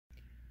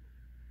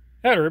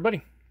Hi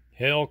everybody,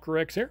 Hell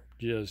Corrects here.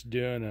 Just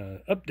doing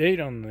an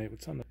update on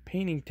what's on the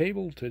painting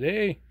table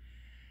today.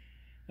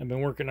 I've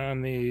been working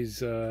on these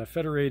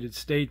Federated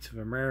States of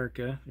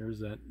America. There's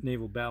that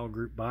Naval Battle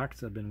Group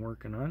box I've been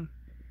working on.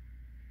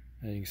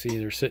 As you can see,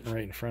 they're sitting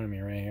right in front of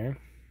me right here.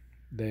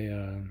 They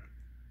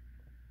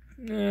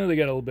got a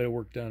little bit of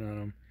work done on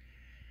them.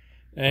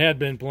 I had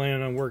been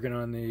planning on working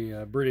on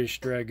the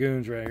British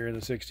Dragoons right here, the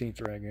 16th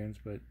Dragoons,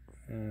 but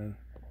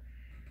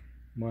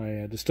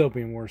my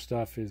Dystopian War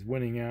stuff is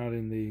winning out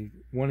in the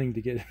wanting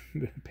to get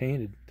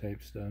painted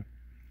type stuff.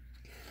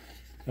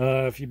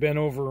 If you've been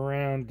over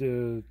around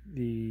the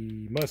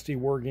Musty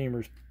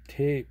Wargamers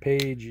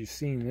page, you've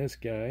seen this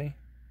guy.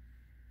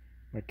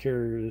 My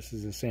carrier, this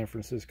is a San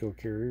Francisco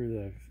carrier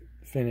that I've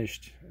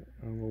finished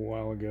a little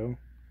while ago.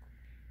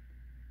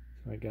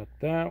 So I got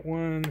that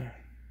one.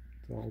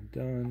 It's all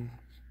done.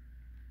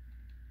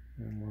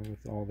 And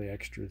with all the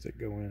extras that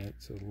go in it,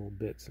 so little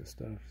bits and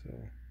stuff. So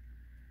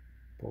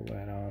pull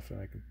that off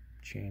and I can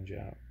change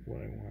out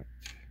what I want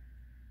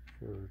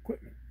for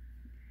equipment.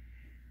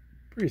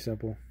 Pretty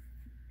simple.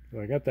 So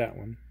I got that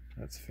one.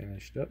 That's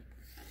finished up.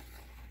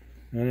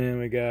 And then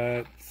we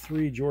got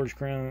three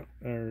Georgetown.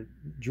 Yeah,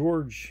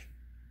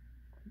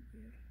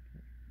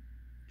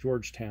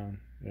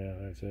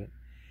 that's it.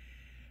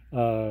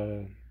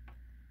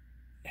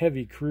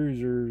 Heavy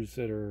cruisers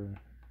that are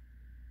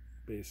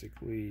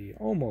basically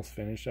almost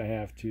finished. I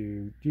have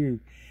to do.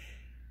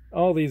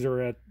 All these are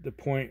at the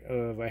point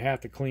of I have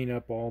to clean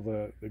up all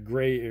the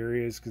gray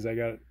areas because I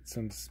got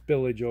some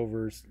spillage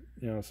over,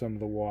 some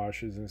of the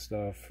washes and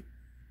stuff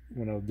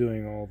when I was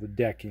doing all the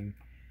decking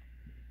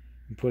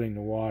and putting the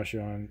wash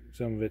on.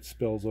 Some of it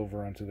spills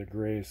over onto the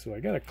gray, so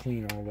I got to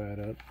clean all that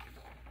up.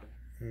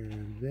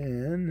 And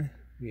then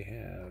we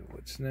have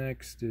what's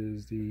next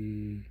is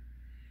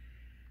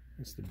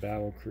that's the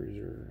battle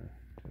cruiser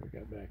that we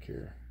got back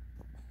here.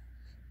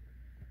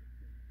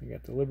 I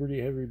got the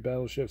Liberty Heavy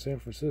Battleship San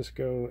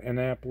Francisco,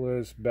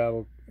 Annapolis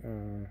Battle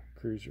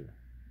Cruiser,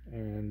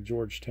 and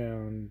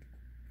Georgetown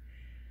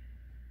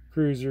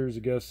Cruisers,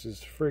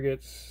 Augustus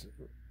Frigates,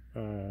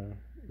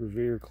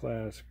 Revere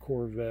class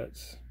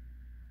Corvettes.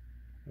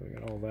 We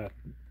got all that.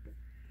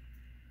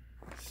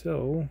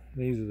 So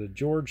these are the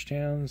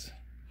Georgetowns.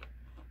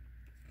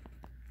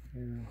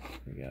 And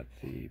we got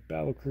the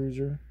Battle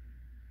Cruiser.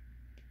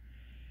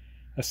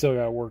 I still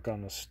got to work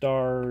on the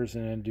stars,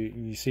 and then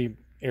you see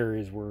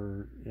areas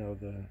where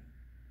when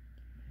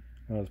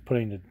I was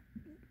putting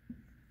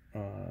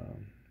the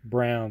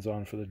browns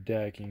on for the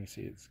deck, you can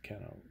see it's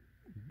kind of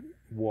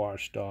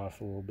washed off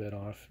a little bit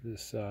off the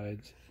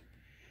sides.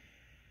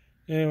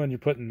 And when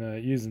you're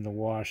using the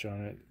wash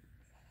on it,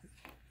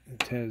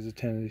 it has a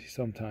tendency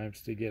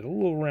sometimes to get a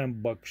little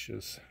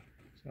rambunctious.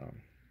 So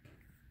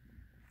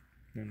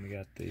then we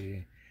got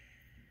the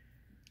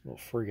little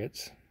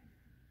frigates. A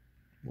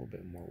little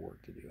bit more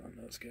work to do on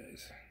those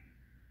guys.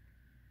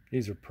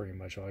 These are pretty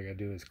much all I gotta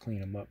do is clean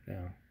them up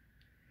now.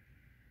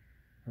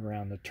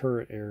 Around the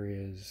turret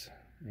areas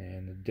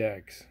and the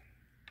decks.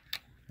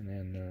 And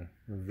then the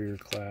Revere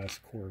class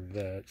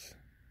Corvettes.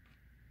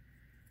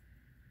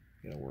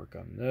 Gotta work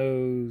on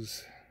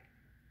those.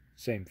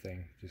 Same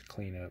thing, just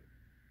clean up.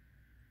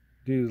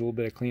 Do a little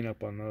bit of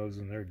cleanup on those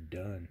and they're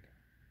done.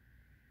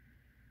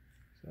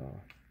 So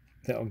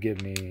that'll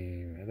give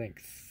me, I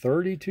think,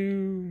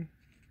 32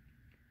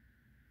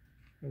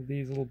 of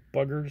these little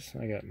buggers.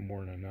 I got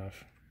more than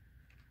enough.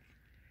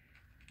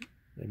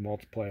 They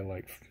multiply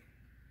like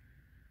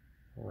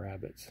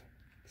rabbits.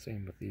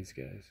 Same with these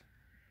guys.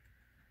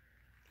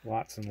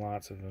 Lots and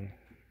lots of them.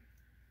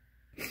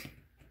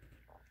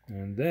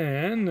 And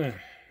then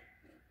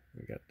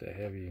we got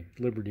the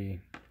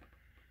Liberty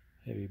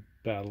Heavy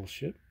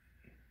Battleship.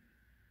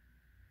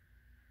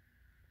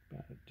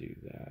 About to do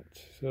that.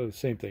 So the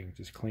same thing,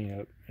 just clean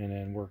up and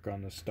then work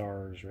on the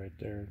stars right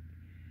there.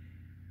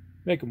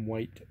 Make them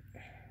white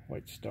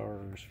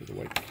stars for the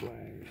white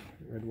flag.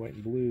 Red, white,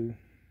 and blue.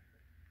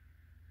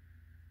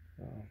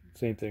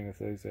 Same thing with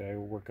these. I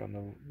work on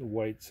the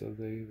whites of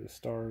the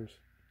stars.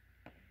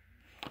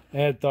 I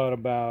had thought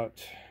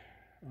about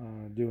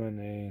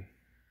doing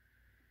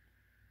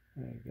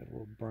I got a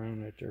little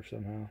brown right there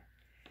somehow.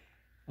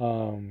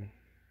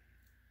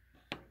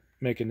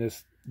 Making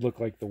this look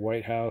like the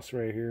White House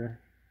right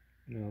here.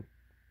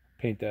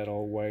 Paint that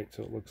all white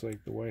so it looks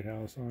like the White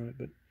House on it.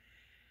 But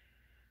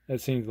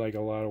that seems like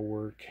a lot of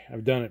work.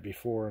 I've done it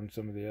before on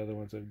some of the other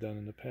ones I've done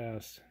in the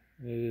past.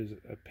 It is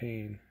a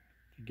pain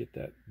to get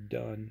that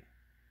done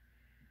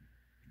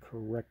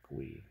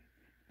correctly.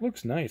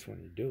 Looks nice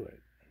when you do it,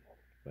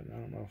 but I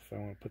don't know if I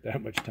want to put that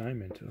much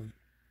time into them.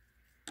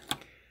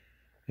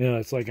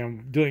 It's like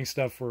I'm doing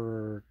stuff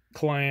for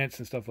clients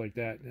and stuff like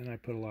that, and I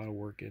put a lot of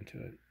work into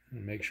it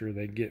and make sure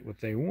they get what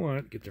they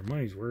want, get their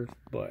money's worth.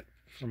 But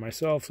for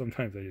myself,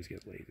 sometimes I just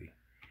get lazy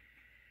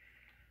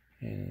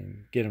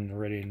and get them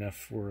ready enough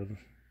for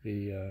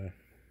the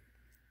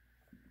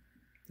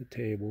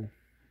table.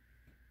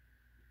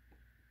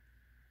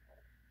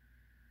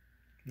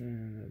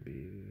 And that'll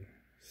be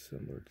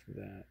similar to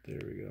that.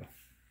 There we go.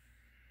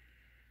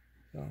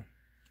 So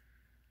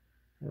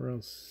Or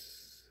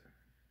else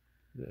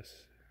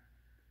this.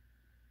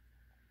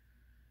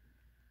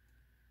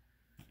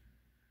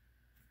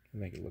 I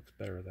think it looks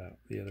better that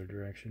the other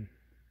direction.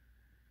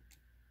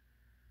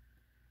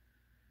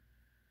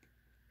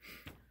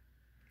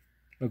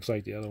 Looks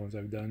like the other ones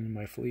I've done in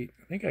my fleet.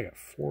 I think I got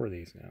 4 of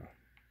these now.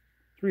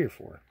 3 or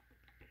 4.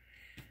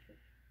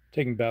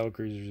 Taking battle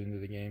cruisers into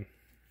the game.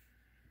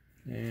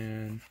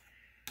 And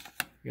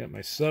got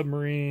my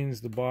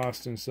submarines, the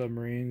Boston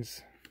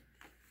submarines.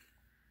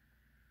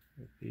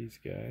 With these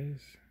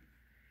guys.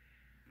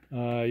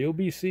 You'll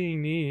be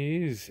seeing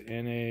these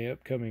in a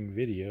upcoming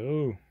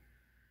video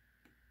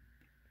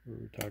where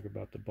we talk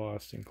about the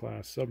Boston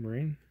class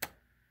submarine.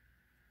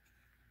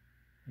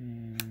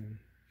 And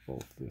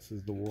both, this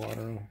is the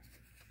water.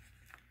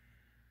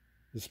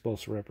 This is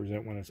supposed to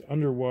represent when it's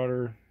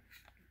underwater,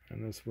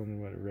 and this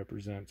one what it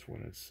represents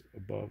when it's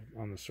above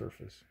on the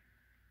surface.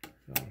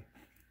 So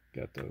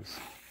got those.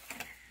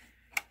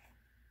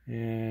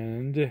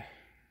 And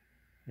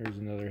there's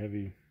another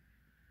heavy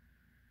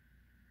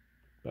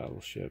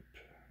battleship.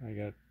 I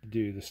got to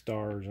do the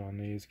stars on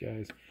these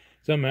guys.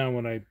 Somehow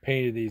when I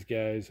painted these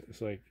guys,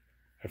 it's like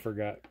I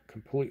forgot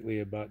completely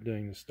about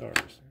doing the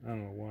stars. I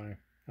don't know why.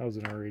 I was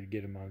in a hurry to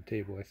get them on the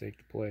table, I think,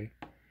 to play.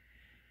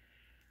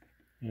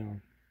 You know.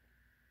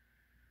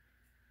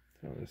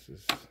 So this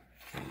is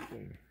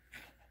everything.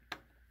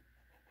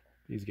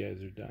 These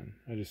guys are done.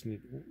 I just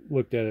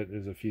looked at it.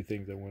 There's a few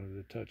things I wanted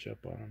to touch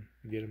up on them.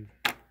 Get them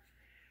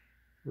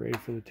ready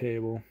for the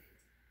table.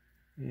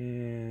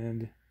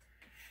 And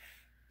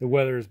the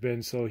weather has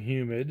been so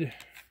humid.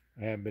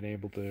 I haven't been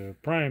able to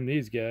prime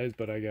these guys,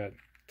 but I got a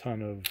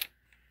ton of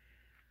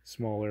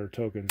small air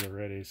tokens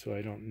already, so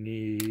I don't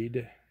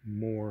need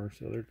more.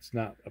 So it's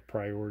not a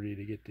priority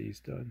to get these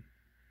done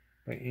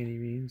by any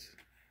means.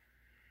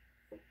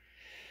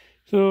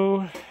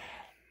 So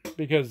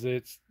because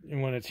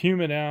when it's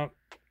humid out,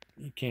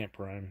 you can't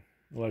prime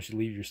unless you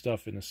leave your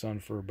stuff in the sun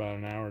for about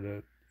an hour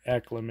to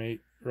acclimate,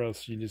 or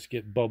else you just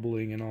get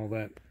bubbling and all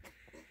that,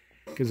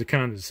 because the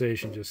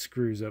condensation just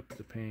screws up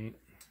the paint.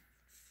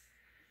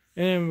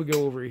 And we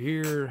go over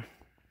here.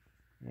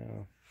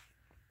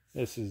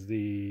 This is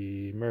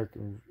the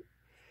American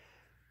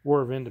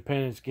War of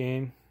Independence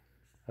game.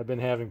 I've been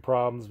having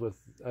problems with,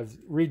 I've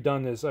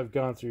redone this. I've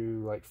gone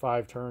through like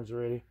 5 turns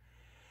already.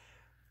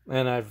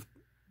 And I've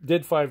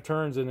did 5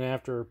 turns, and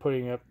after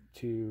putting up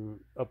to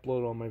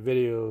upload all my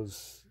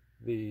videos,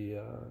 the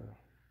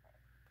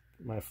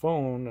my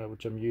phone,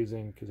 which I'm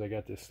using because I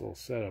got this little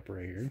setup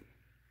right here,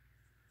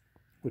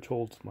 which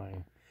holds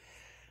my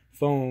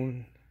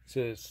phone,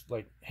 so it's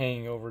like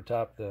hanging over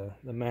top the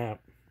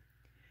map.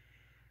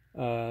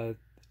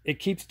 It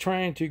keeps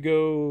trying to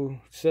go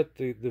set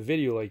the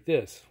video like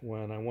this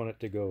when I want it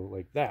to go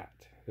like that.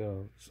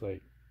 So it's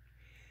like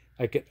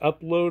I could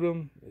upload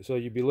them, so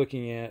you'd be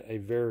looking at a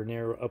very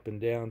narrow up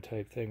and down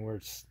type thing where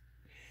it's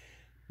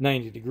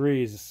 90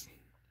 degrees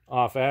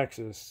off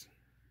axis.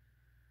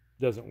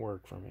 Doesn't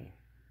work for me.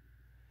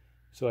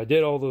 So I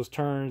did all those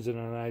turns, and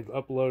then I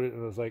uploaded,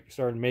 and I was like,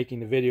 started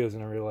making the videos,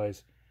 and I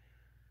realized,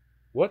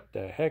 what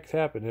the heck's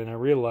happened? And I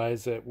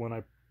realized that when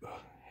I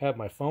have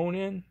my phone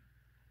in,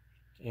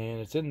 and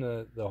it's in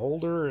the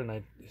holder, and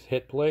I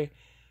hit play,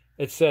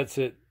 it sets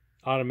it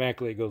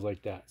automatically. It goes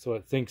like that, so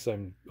it thinks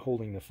I'm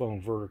holding the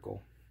phone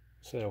vertical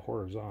instead of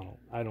horizontal.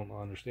 I don't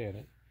understand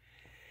it,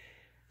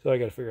 so I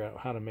got to figure out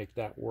how to make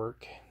that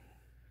work.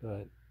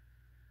 But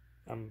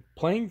I'm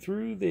playing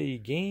through the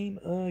game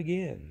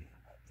again.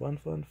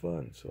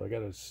 Fun. So I got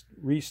to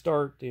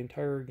restart the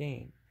entire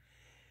game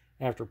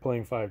after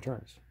playing 5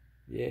 turns.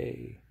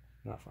 Yay.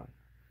 Not fun.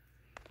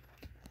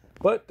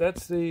 But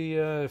that's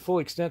the full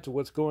extent of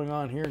what's going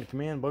on here in the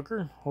command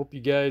bunker. Hope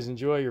you guys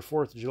enjoy your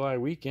 4th of July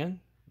weekend.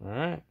 All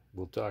right.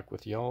 We'll talk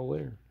with you all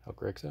later.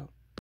 Huck Rex out.